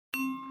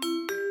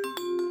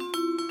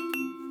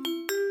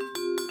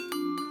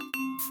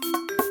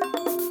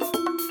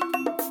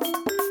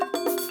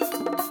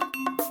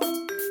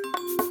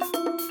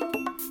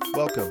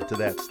Welcome to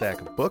That Stack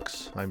of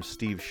Books. I'm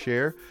Steve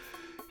Scher.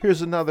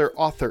 Here's another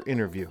author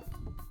interview.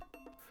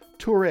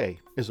 Touré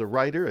is a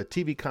writer, a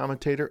TV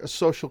commentator, a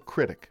social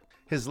critic.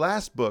 His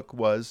last book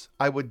was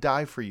I Would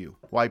Die for You,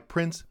 Why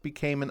Prince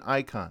Became an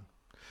Icon.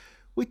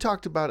 We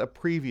talked about a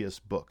previous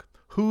book,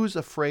 Who's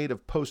Afraid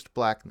of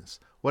Post-Blackness,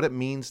 What It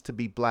Means to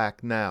Be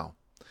Black Now.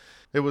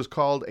 It was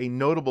called a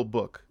notable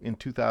book in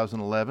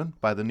 2011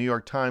 by the New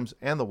York Times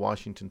and the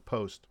Washington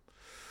Post.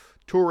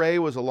 Touré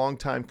was a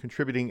longtime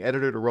contributing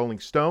editor to Rolling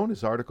Stone.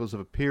 His articles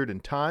have appeared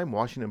in Time,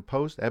 Washington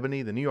Post,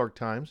 Ebony, the New York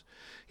Times.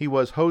 He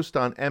was host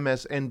on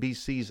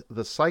MSNBC's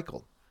The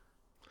Cycle.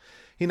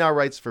 He now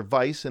writes for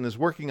Vice and is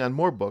working on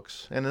more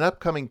books and an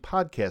upcoming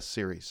podcast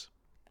series.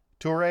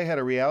 Touré had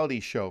a reality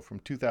show from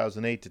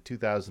 2008 to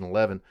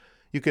 2011.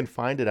 You can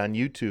find it on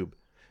YouTube.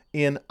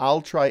 In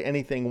I'll Try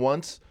Anything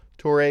Once,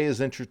 Touré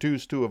is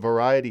introduced to a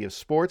variety of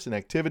sports and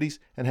activities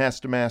and has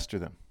to master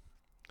them.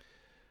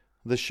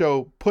 The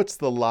show puts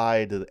the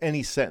lie to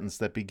any sentence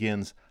that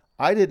begins,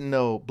 I didn't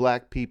know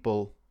black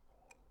people,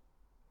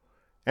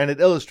 and it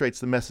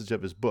illustrates the message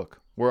of his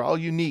book. We're all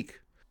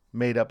unique,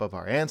 made up of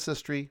our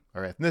ancestry,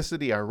 our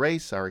ethnicity, our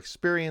race, our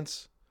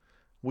experience.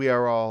 We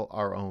are all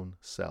our own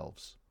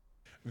selves.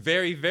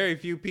 Very, very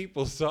few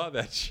people saw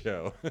that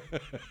show.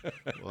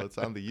 Well, it's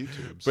on the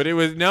YouTube. But it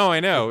was I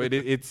know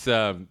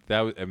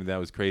that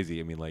was crazy.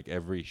 I mean, like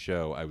every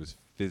show, I was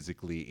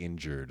physically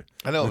injured.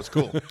 I know, it was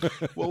cool.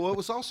 Well, what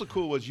was also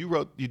cool was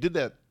you did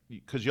that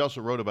because you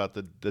also wrote about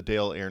the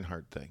Dale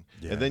Earnhardt thing,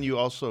 and then you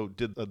also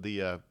did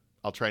the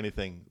I'll Try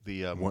Anything.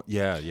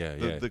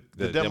 The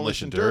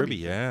Demolition Derby.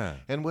 Yeah.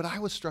 And what I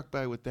was struck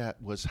by with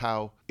that was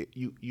how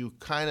you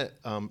kind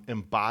of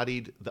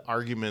embodied the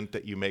argument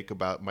that you make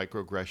about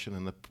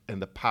microaggression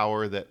and the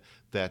power that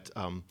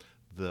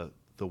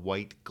the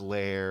white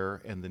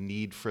glare and the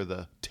need for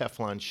the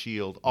Teflon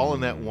shield all in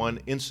that one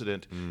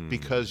incident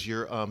because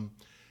you're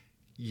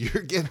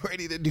getting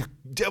ready to do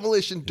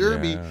Demolition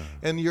Derby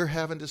and you're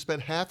having to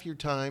spend half your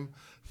time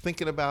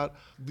thinking about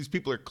these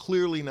people are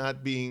clearly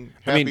not being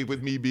happy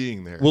with me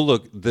being there. Well,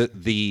 look,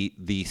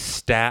 the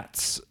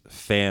Staats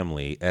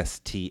family,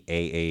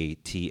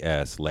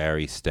 Staats,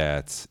 Larry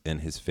Staats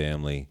and his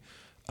family,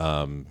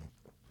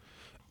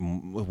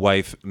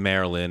 wife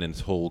Marilyn and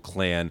his whole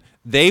clan,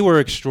 they were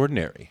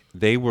extraordinary.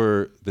 They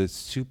were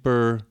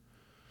the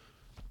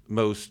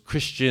most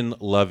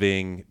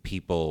Christian-loving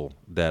people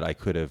that I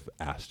could have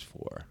asked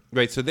for.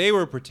 Right, so they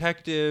were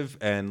protective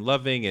and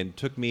loving and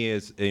took me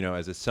as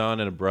a son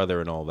and a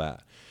brother and all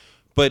that.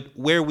 But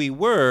where we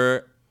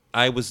were,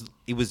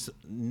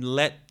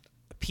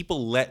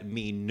 people let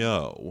me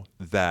know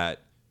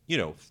that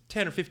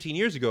 10 or 15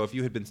 years ago, if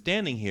you had been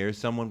standing here,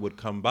 someone would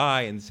come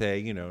by and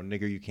say,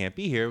 nigger, you can't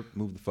be here,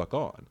 move the fuck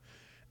on.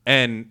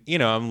 And,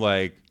 I'm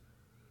like,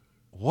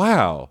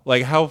 wow,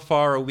 like how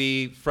far are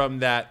we from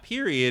that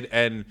period,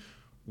 and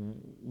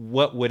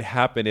what would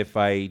happen if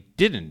I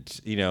didn't?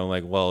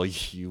 Well,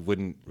 you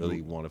wouldn't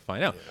really want to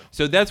find out. Yeah.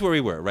 So that's where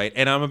we were, right?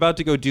 And I'm about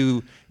to go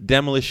do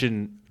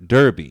Demolition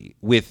Derby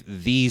with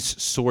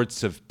these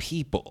sorts of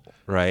people,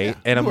 right? Yeah.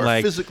 And I'm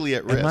like, physically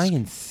at risk. Am I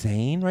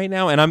insane right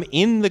now? And I'm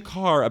in the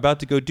car about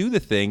to go do the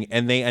thing,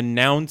 and they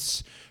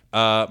announce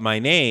my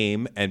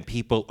name, and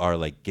people are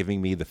like giving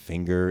me the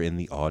finger in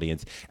the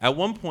audience. At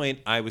one point,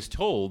 I was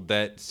told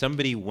that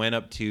somebody went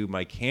up to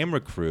my camera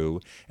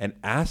crew and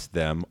asked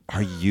them,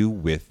 "Are you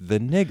with the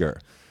nigger?"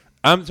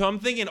 So I'm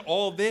thinking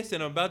all this,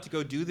 and I'm about to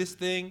go do this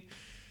thing.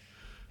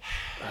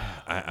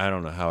 I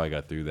don't know how I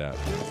got through that.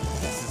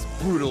 This is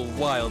brutal,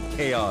 wild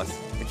chaos.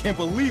 I can't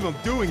believe I'm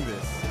doing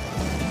this.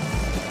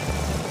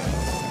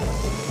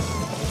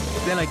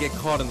 Then I get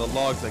caught in the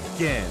logs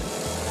again.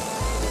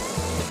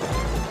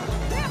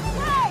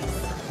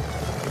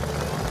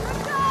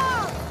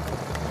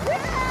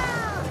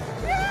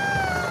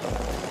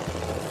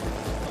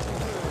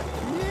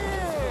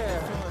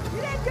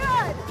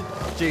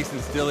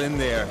 Jason's still in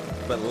there,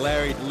 but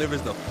Larry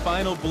delivers the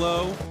final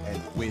blow and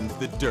wins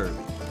the derby.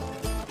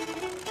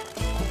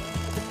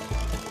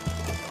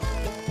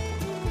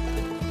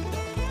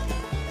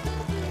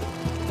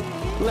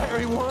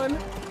 Larry won?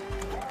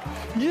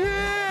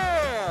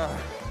 Yeah!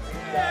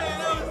 Yeah,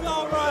 that was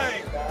all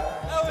right.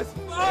 That was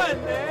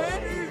fun,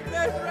 man.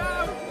 That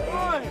round was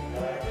fun.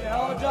 Yeah,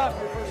 hell of a job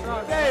for your first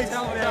round. Thanks,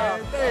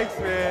 man. Thanks,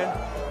 man.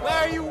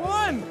 Larry, you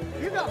won.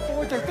 You got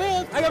fourth or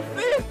fifth. I got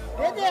fifth.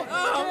 Did you?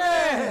 Oh,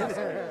 man.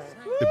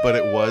 But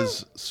it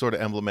was sort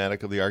of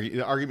emblematic of the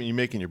argument you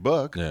make in your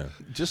book. Yeah.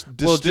 Just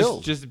distilled.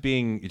 Well, just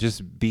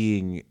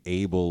being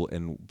able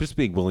and just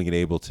being willing and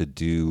able to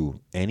do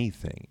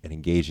anything and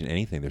engage in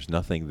anything. There's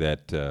nothing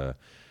that I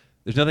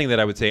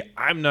would say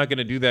I'm not going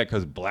to do that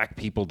because black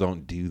people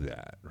don't do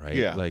that, right?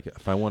 Yeah. Like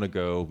if I want to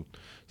go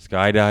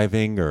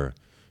skydiving or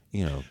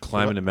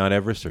climbing to Mount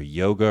Everest or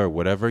yoga or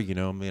whatever,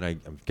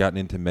 I've gotten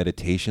into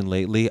meditation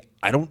lately.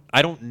 I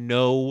don't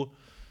know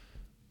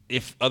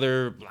if a lot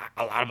of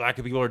black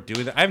people are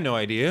doing that. I have no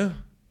idea.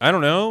 I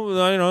don't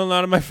know. I know a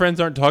lot of my friends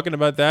aren't talking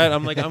about that.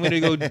 I'm like, I'm going to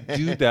go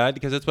do that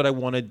because that's what I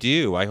want to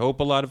do. I hope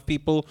a lot of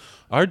people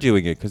are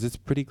doing it because it's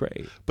pretty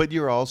great. But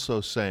you're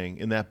also saying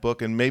in that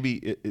book, and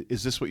maybe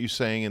is this what you're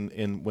saying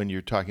in when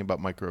you're talking about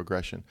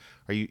microaggression?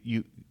 Are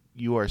you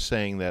are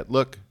saying that,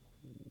 look,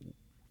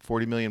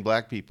 40 million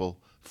black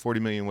people, 40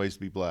 million ways to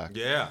be black.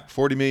 Yeah.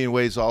 40 million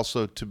ways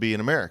also to be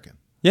an American.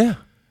 Yeah,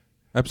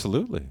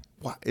 absolutely.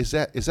 Why, is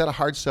that a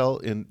hard sell?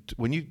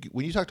 When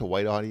you talk to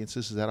white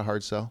audiences, is that a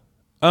hard sell?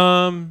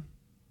 No,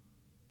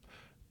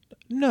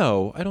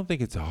 I don't think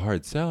it's a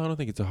hard sell. I don't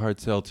think it's a hard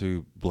sell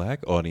to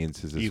black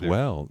audiences as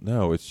well.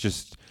 No, it's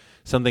just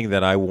something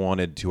that I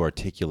wanted to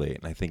articulate,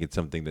 and I think it's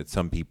something that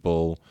some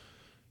people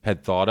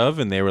had thought of,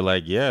 and they were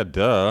like, "Yeah,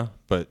 duh."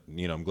 But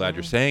I'm glad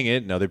you're saying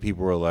it. And other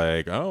people were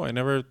like, "Oh, I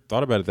never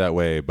thought about it that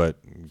way." But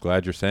I'm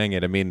glad you're saying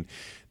it. I mean,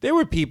 there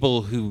were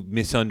people who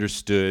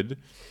misunderstood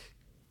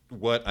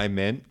what I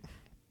meant.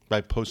 By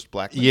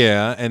post-blackness?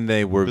 Yeah, and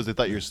they were... Because they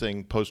thought you were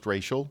saying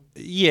post-racial?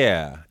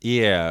 Yeah.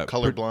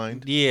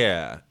 Colorblind?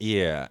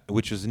 Yeah,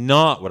 which was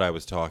not what I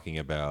was talking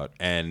about.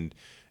 And,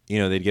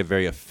 they'd get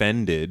very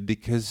offended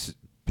because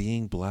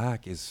being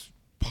black is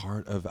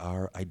part of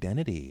our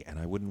identity, and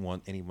I wouldn't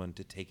want anyone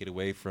to take it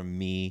away from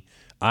me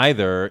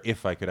either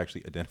if I could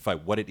actually identify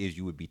what it is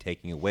you would be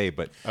taking away.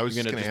 But I was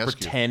you're going to just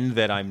pretend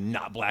that I'm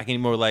not black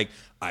anymore. Like,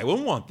 I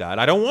wouldn't want that.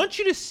 I don't want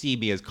you to see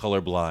me as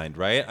colorblind,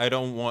 right?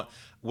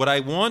 What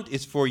I want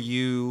is for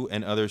you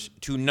and others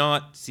to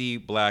not see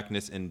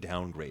blackness and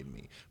downgrade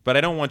me. But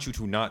I don't want you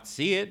to not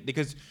see it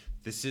because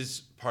this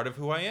is part of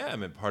who I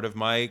am and part of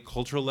my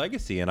cultural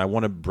legacy, and I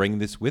want to bring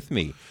this with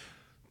me.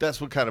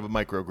 That's what kind of a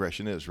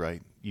microaggression is,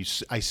 right?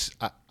 I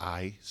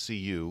see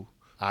you.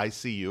 I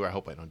see you. I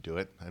hope I don't do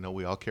it. I know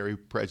we all carry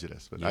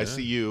prejudice, but I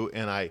see you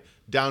and I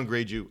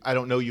downgrade you. I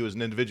don't know you as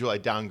an individual. I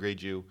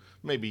downgrade you.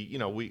 Maybe,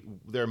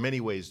 there are many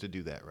ways to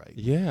do that, right?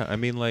 Yeah. I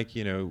mean, like,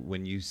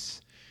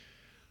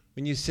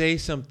 when you say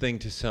something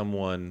to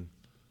someone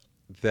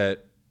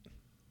that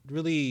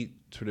really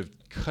sort of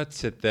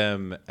cuts at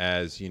them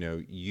as,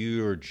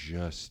 you're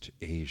just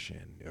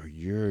Asian, or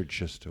you're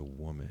just a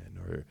woman,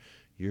 or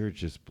you're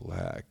just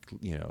black,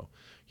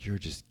 you're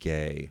just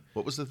gay.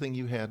 What was the thing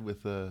you had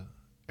with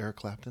Eric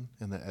Clapton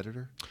and the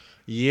editor?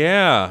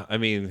 Yeah, I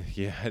mean,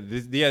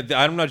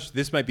 I'm not.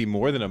 This might be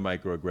more than a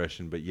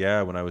microaggression, but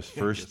yeah, when I was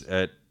first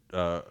at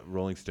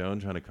Rolling Stone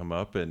trying to come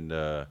up, and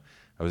I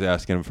was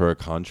asking him for a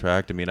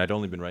contract. I mean, I'd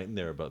only been writing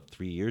there about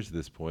 3 years at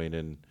this point,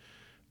 and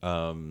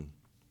I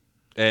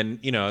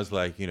was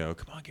like, come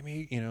on, give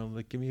me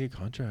a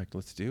contract.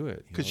 Let's do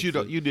it. Because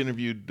you'd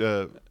interviewed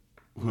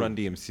Run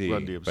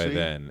DMC by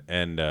then,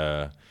 and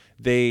I'd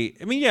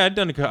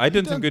done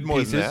some good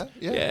pieces. Than that.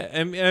 Yeah,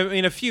 I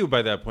mean, a few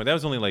by that point. That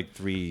was only like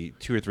 2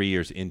 or 3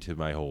 years into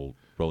my whole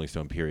Rolling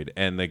Stone period.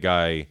 And the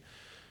guy,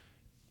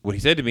 what he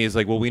said to me is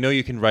like, well, we know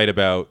you can write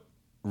about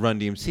Run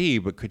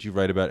DMC, but could you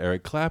write about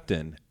Eric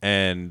Clapton?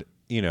 And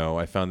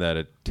I found that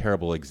a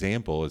terrible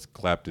example, as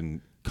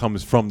Clapton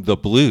comes from the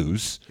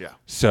blues. Yeah.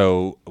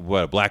 So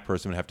what a black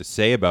person would have to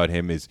say about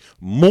him is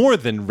more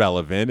than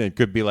relevant and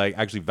could be like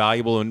actually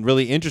valuable and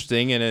really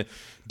interesting and a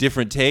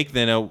different take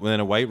than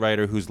a white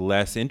writer who's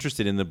less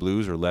interested in the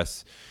blues or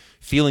less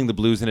feeling the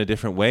blues in a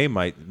different way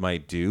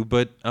might do.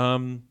 But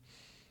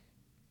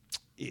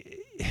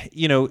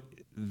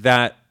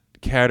that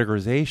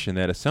categorization,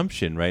 that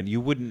assumption, right?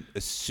 You wouldn't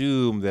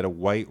assume that a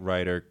white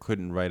writer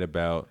couldn't write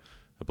about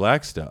the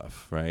black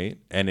stuff, right?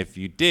 And if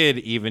you did,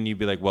 even you'd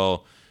be like,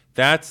 well,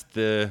 that's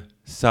the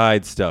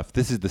side stuff.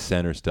 This is the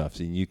center stuff.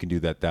 And you can do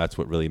that. That's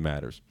what really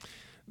matters.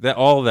 That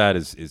all of that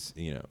is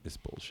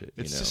bullshit.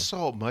 It's just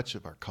so much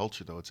of our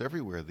culture, though. It's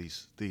everywhere.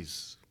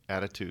 These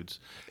attitudes.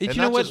 You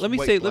know what? Let me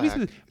say.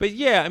 But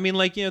yeah, I mean,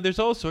 like, there's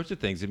all sorts of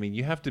things. I mean,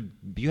 you have to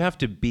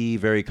be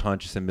very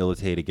conscious and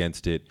militate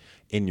against it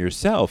in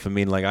yourself. I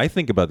mean, like, I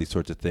think about these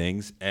sorts of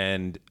things,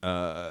 and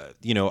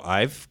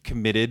I've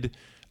committed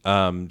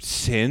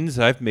sins.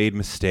 I've made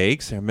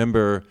mistakes. I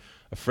remember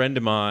a friend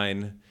of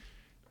mine.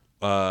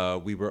 Who I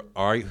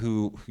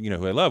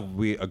love.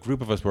 A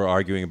group of us were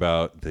arguing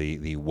about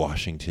the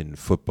Washington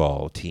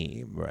football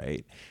team,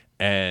 right?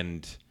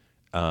 And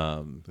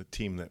the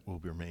team that will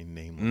remain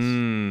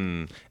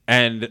nameless.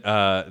 And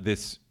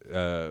this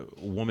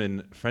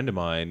woman friend of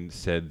mine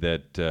said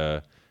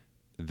that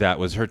that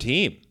was her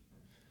team,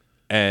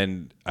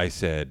 and I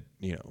said,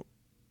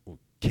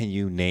 can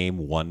you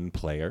name one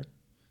player?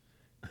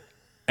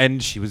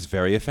 And she was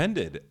very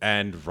offended,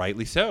 and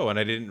rightly so. And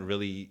I didn't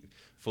really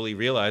fully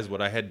realize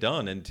what I had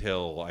done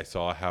until I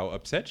saw how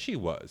upset she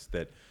was.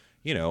 That,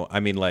 I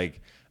mean, like,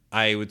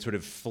 I would sort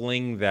of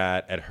fling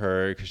that at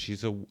her because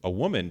she's a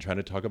woman trying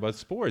to talk about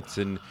sports,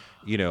 and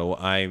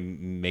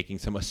I'm making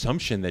some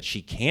assumption that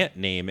she can't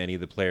name any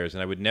of the players,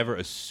 and I would never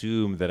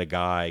assume that a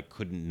guy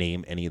couldn't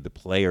name any of the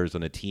players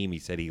on a team he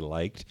said he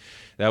liked.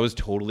 That was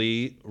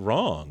totally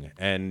wrong,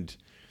 and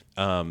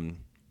and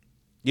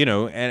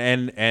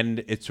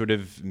it sort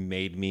of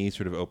made me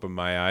sort of open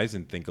my eyes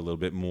and think a little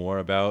bit more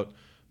about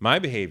my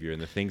behavior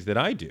and the things that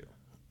I do.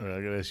 All right,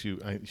 I gotta ask you.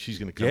 She's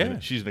gonna come. Yeah. In,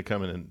 she's gonna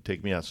come in and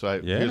take me out.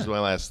 So Yeah. here's my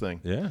last thing.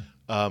 Yeah.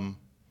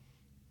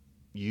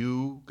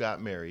 You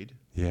got married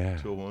Yeah.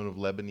 to a woman of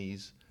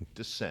Lebanese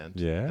descent.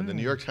 Yeah. And the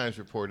New York Times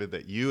reported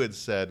that you had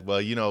said,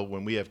 well,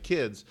 when we have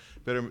kids,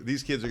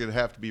 these kids are going to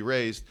have to be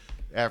raised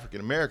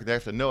African American. They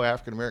have to know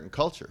African American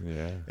culture.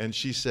 Yeah. And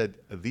she said,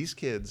 these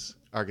kids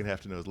are going to have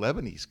to know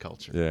Lebanese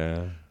culture.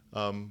 Yeah.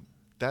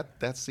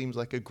 That seems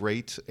like a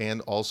great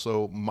and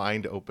also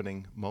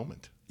mind-opening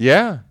moment.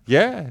 Yeah.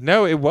 Yeah.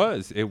 No, it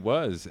was.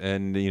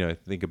 And,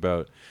 think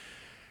about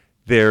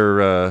they're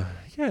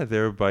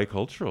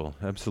bicultural.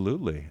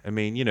 Absolutely. I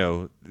mean,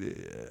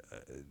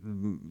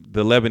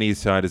 the Lebanese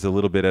side is a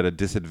little bit at a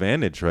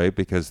disadvantage, right?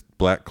 Because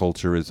black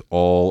culture is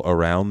all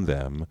around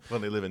them. Well,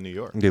 they live in New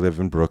York. They live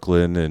in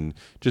Brooklyn, and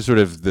just sort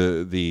of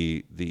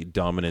the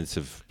dominance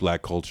of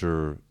black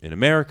culture in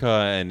America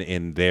and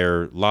in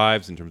their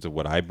lives in terms of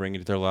what I bring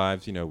into their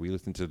lives. We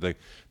listen to the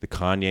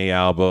Kanye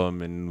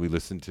album, and we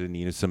listen to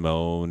Nina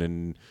Simone,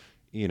 and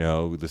we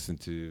listen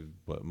to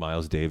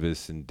Miles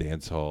Davis and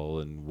dancehall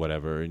and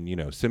whatever, and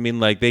so I mean,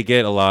 like, they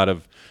get a lot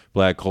of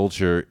black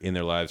culture in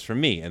their lives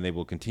from me, and they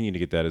will continue to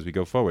get that as we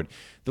go forward.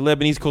 The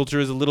Lebanese culture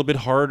is a little bit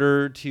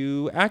harder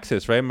to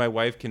access, right? My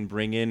wife can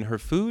bring in her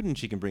food, and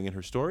she can bring in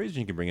her stories,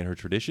 and she can bring in her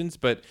traditions,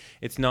 but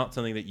it's not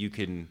something that you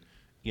can,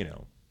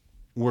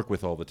 work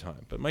with all the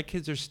time. But my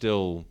kids are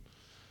still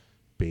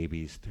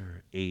babies;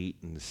 they're 8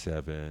 and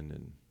 7,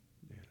 and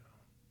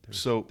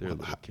So they're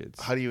little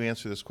kids. How do you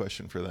answer this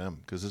question for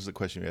them? Because this is the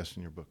question you asked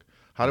in your book.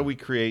 How do we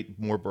create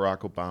more Barack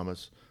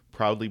Obamas,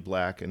 proudly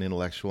black and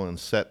intellectual, and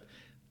set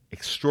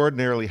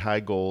extraordinarily high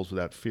goals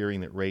without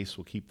fearing that race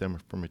will keep them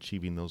from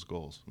achieving those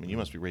goals? I mean, you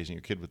must be raising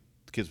your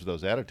kids with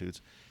those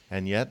attitudes,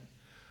 and yet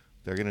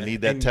they're going to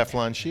need that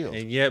Teflon shield.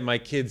 And yet my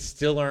kids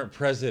still aren't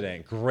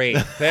president. Great,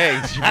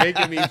 thanks. You're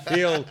making me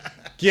feel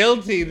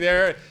guilty.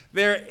 They're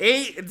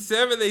 8 and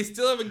 7. They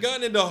still haven't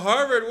gotten into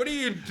Harvard. What are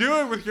you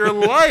doing with your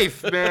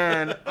life,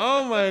 man?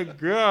 Oh my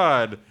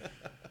God.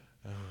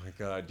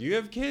 Do you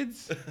have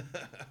kids?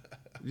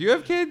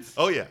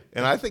 Oh yeah,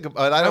 and I think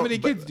about how many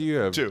kids do you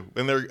have? 2,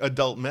 and they're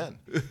adult men.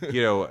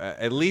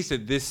 At least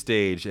at this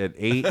stage, at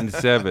 8 and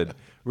 7,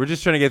 we're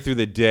just trying to get through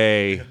the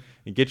day.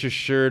 And get your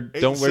shirt.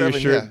 Don't wear your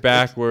shirt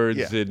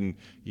backwards, and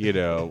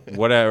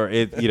whatever.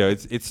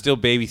 It's still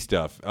baby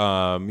stuff.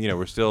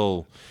 We're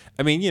still.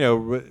 I mean,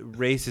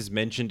 race is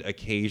mentioned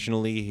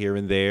occasionally here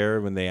and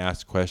there when they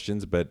ask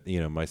questions. But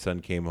my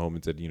son came home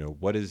and said,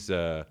 what is?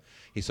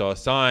 He saw a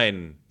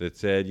sign that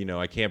said,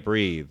 I can't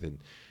breathe, and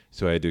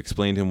so I had to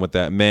explain to him what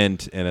that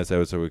meant. And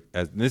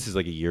and this is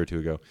like a year or two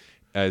ago,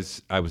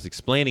 as I was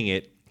explaining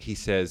it, he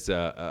says,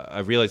 I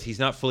realized he's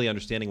not fully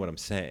understanding what I'm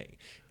saying.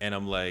 And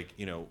I'm like,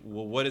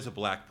 well, what is a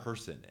black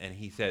person? And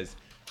he says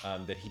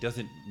that he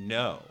doesn't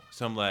know.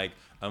 So I'm like,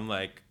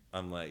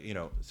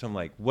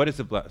 what is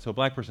a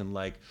black person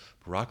like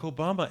Barack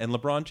Obama and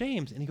LeBron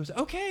James? And he goes,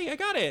 okay, I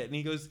got it. And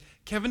he goes,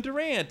 Kevin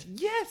Durant,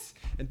 yes.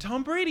 And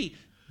Tom Brady,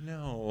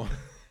 no.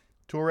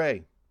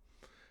 Touré.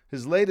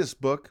 His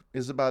latest book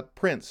is about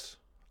Prince,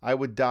 I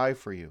Would Die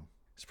For You.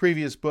 His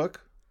previous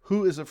book,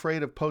 Who is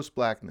Afraid of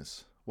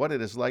Post-Blackness? What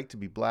It Is Like to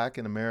Be Black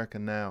in America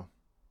Now.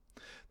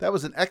 That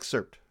was an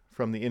excerpt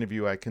from the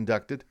interview I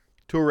conducted.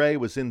 Touré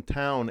was in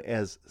town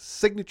as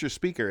signature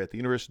speaker at the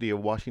University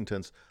of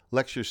Washington's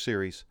lecture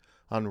series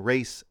on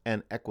race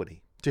and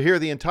equity. To hear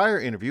the entire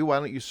interview, why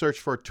don't you search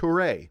for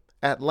Touré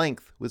at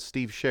Length with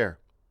Steve Scher.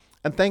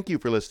 And thank you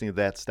for listening to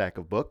That Stack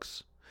of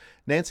Books.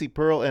 Nancy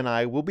Pearl and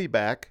I will be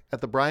back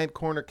at the Bryant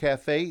Corner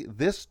Cafe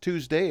this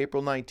Tuesday,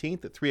 April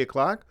 19th at 3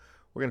 o'clock.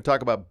 We're going to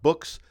talk about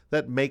books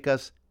that make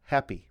us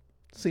happy.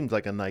 Seems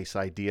like a nice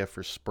idea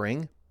for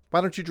spring.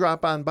 Why don't you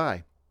drop on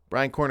by?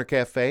 Bryant Corner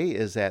Cafe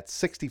is at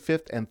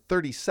 65th and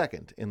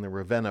 32nd in the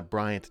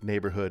Ravenna-Bryant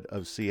neighborhood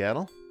of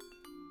Seattle.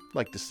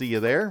 Like to see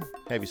you there,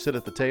 have you sit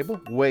at the table,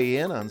 weigh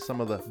in on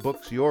some of the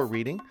books you're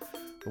reading,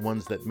 the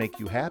ones that make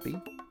you happy.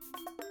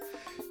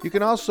 You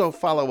can also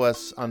follow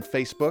us on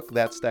Facebook,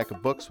 That Stack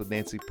of Books with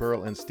Nancy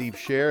Pearl and Steve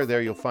Scher.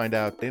 There you'll find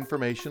out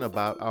information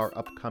about our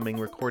upcoming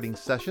recording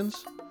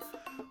sessions.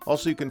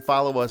 Also, you can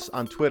follow us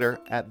on Twitter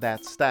at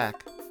That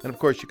Stack. And of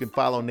course, you can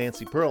follow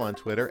Nancy Pearl on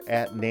Twitter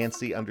at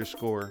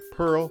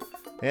Nancy_Pearl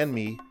and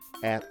me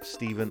at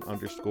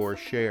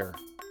Stephen_Scher,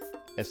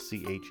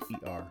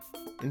 SCHER.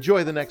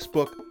 Enjoy the next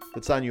book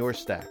that's on your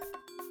stack.